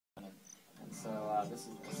this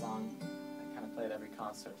is the song I kind of play at every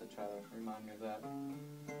concert to try to remind me of that.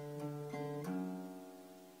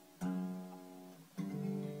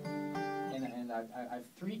 And I have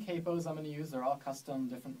 3 capos I'm going to use. They're all custom,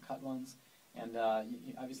 different cut ones. And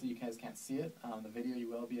obviously you guys can't see it. The video you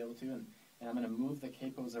will be able to. And I'm going to move the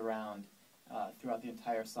capos around throughout the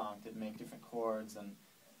entire song to make different chords and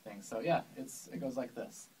things. So yeah, it goes like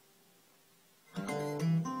this.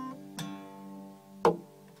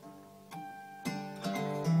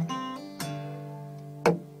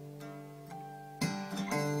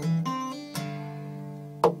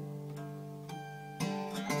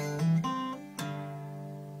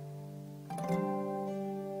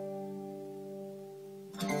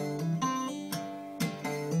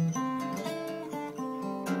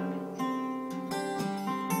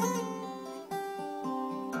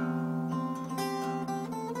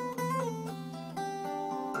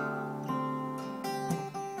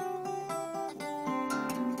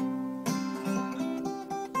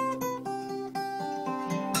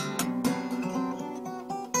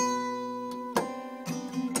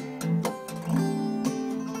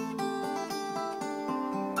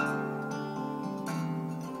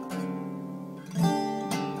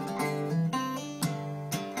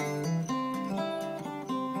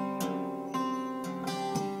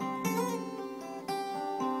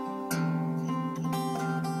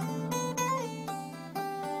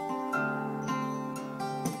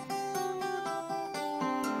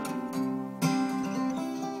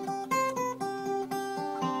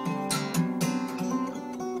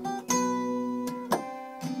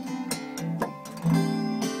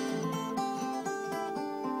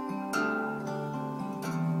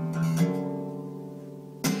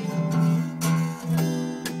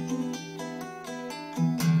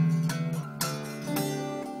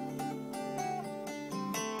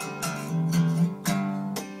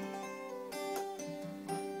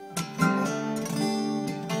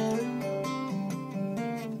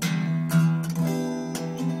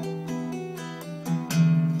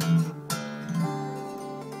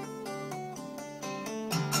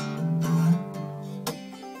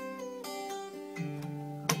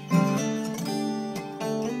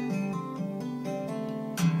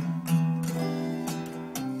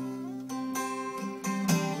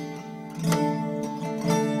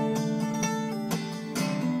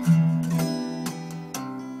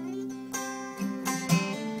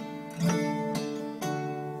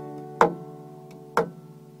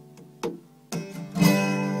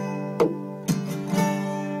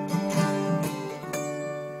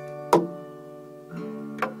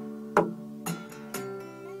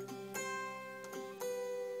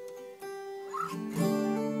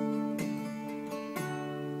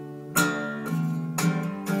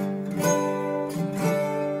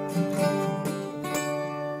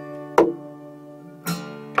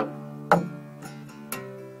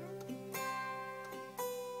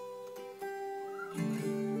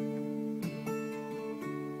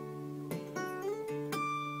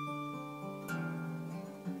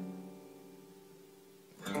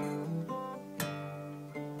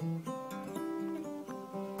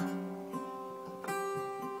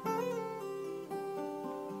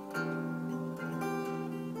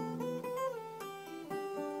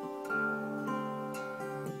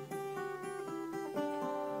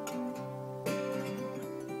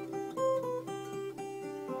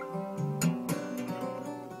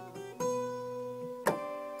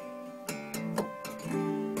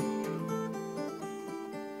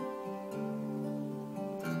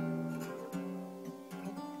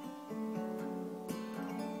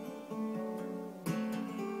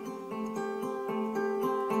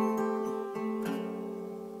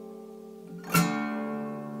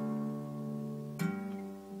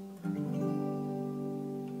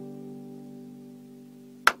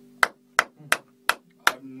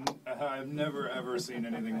 I've never ever seen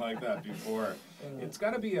anything like that before. It's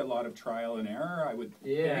got to be a lot of trial and error, I would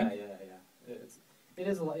think. Yeah. It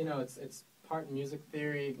is a lot. You know, it's part music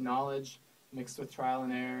theory, knowledge mixed with trial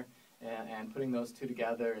and error, and putting those two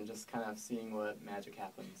together and just kind of seeing what magic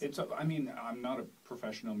happens. I mean, I'm not a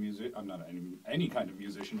professional I'm not any kind of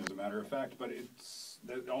musician, as a matter of fact. But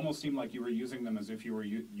it almost seemed like you were using them as if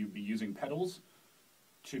you'd be using pedals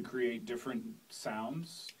to create different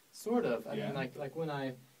sounds. Sort of. I mean, like when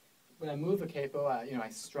I move a capo, I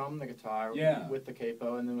strum the guitar with the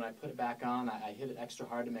capo, and then when I put it back on, I hit it extra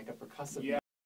hard to make a percussive noise.